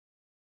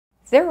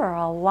There are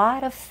a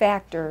lot of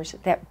factors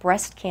that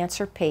breast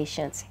cancer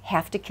patients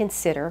have to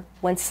consider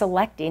when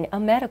selecting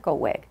a medical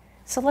wig.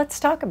 So let's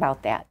talk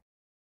about that.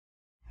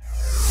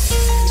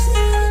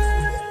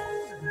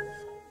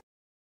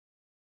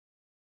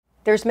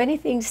 There's many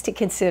things to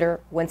consider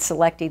when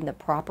selecting the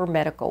proper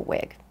medical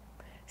wig.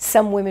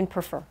 Some women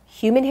prefer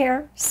human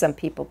hair, some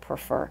people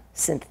prefer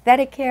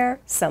synthetic hair,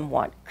 some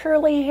want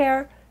curly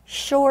hair,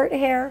 short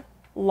hair,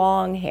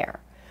 long hair.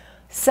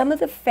 Some of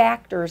the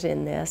factors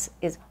in this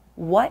is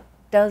what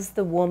does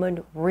the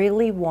woman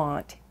really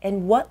want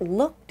and what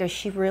look does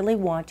she really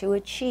want to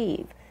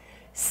achieve.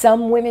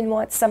 Some women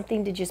want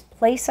something to just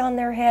place on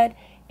their head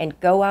and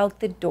go out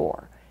the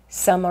door.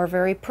 Some are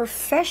very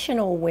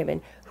professional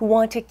women who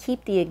want to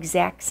keep the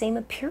exact same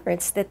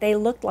appearance that they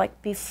looked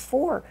like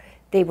before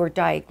they were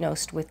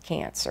diagnosed with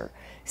cancer.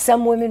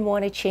 Some women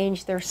want to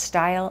change their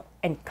style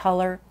and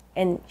color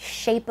and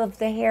shape of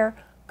the hair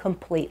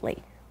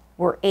completely.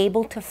 We're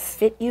able to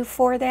fit you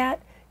for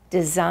that,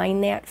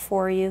 design that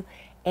for you,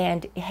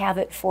 and have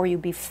it for you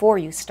before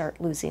you start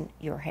losing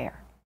your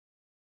hair.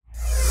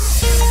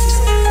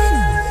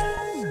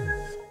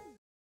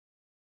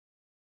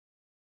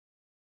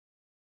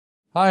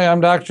 Hi,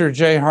 I'm Dr.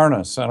 Jay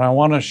Harness, and I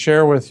want to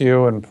share with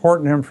you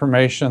important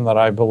information that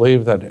I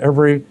believe that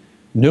every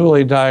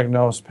newly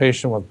diagnosed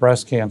patient with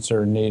breast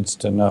cancer needs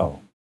to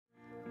know.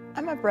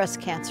 I'm a breast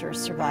cancer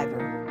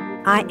survivor.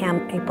 I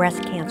am a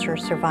breast cancer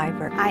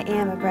survivor. I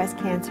am a breast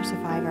cancer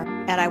survivor.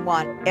 And I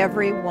want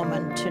every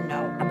woman to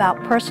know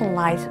About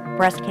personalized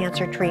breast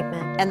cancer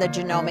treatment and the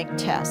genomic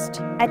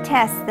test. A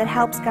test that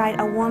helps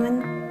guide a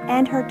woman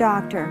and her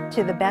doctor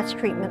to the best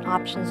treatment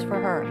options for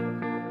her.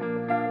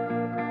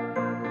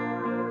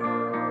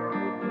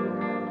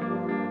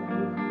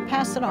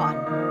 Pass it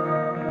on.